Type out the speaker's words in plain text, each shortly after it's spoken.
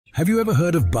Have you ever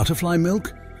heard of butterfly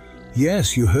milk?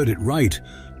 Yes, you heard it right.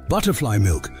 Butterfly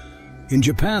milk. In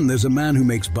Japan, there's a man who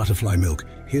makes butterfly milk.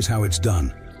 Here's how it's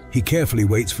done. He carefully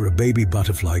waits for a baby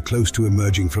butterfly close to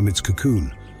emerging from its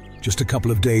cocoon. Just a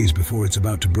couple of days before it's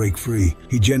about to break free,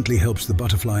 he gently helps the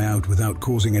butterfly out without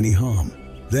causing any harm.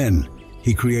 Then,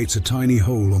 he creates a tiny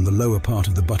hole on the lower part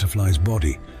of the butterfly's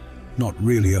body. Not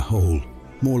really a hole,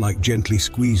 more like gently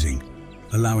squeezing,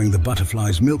 allowing the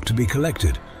butterfly's milk to be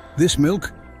collected. This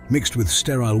milk, mixed with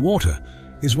sterile water,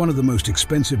 is one of the most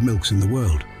expensive milks in the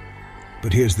world.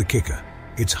 But here's the kicker.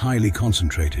 It's highly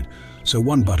concentrated, so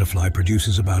one butterfly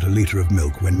produces about a liter of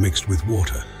milk when mixed with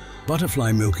water.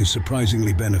 Butterfly milk is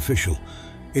surprisingly beneficial.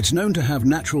 It's known to have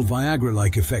natural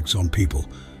Viagra-like effects on people,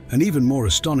 and even more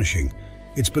astonishing,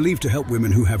 it's believed to help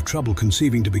women who have trouble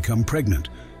conceiving to become pregnant.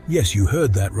 Yes, you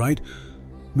heard that right.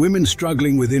 Women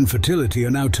struggling with infertility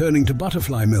are now turning to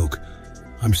butterfly milk.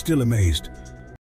 I'm still amazed.